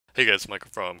Hey guys, Michael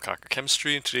from Conquer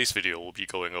Chemistry. In today's video, we'll be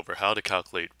going over how to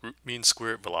calculate root mean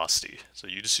square velocity. So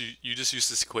you just use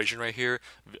this equation right here,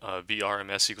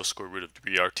 Vrms equals square root of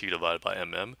VRT divided by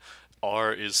mm.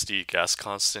 R is the gas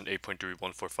constant,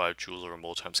 8.3145 joules over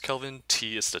mole times Kelvin.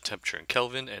 T is the temperature in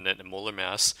Kelvin, and then the molar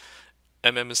mass.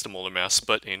 Mm is the molar mass,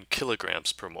 but in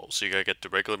kilograms per mole. So you gotta get the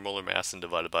regular molar mass and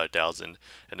divide it by 1,000,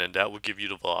 and then that will give you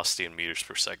the velocity in meters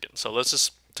per second. So let's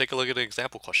just take a look at an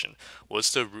example question. What's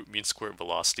the root mean square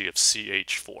velocity of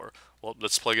CH4? Well,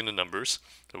 let's plug in the numbers.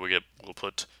 So we'll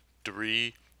put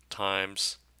 3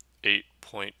 times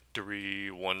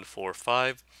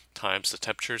 8.3145 times the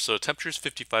temperature. So the temperature is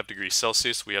 55 degrees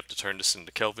Celsius. We have to turn this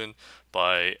into Kelvin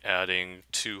by adding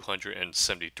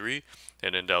 273,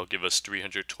 and then that'll give us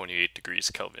 328 degrees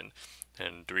Kelvin.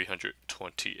 And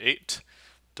 328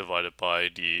 divided by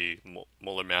the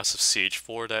molar mass of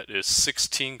CH4, that is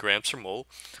 16 grams per mole.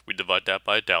 We divide that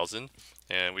by 1,000,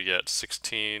 and we get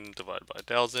 16 divided by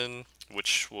 1,000,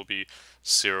 which will be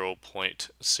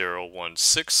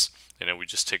 0.016. And then we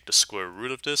just take the square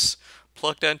root of this,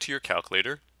 plug that into your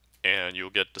calculator, and you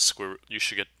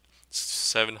should get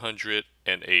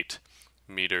 708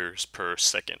 meters per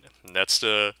second. And that's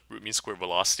the root mean square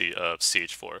velocity of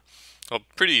CH4. Well,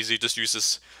 pretty easy, just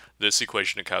use this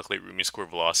equation to calculate root mean square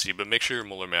velocity, but make sure your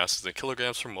molar mass is in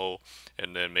kilograms per mole,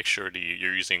 and then make sure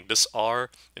you're using this R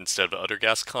instead of the other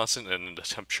gas constant, and then the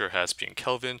temperature has to be in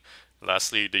Kelvin.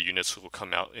 Lastly, the units will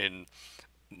come out in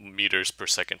meters per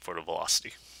second for the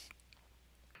velocity.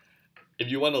 If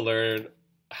you want to learn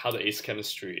how to ace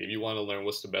chemistry, if you want to learn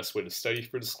what's the best way to study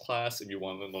for this class, if you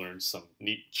want to learn some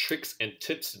neat tricks and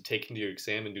tips to take into your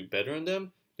exam and do better on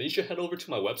them, then you should head over to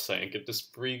my website and get this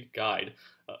free guide,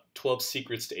 12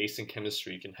 Secrets to Acing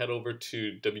Chemistry. You can head over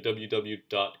to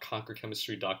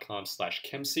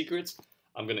www.conquerchemistry.com/chemsecrets.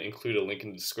 I'm going to include a link in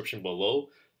the description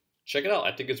below. Check it out.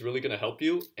 I think it's really going to help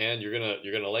you, and you're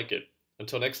gonna like it.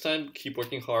 Until next time, keep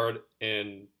working hard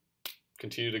and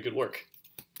continue the good work.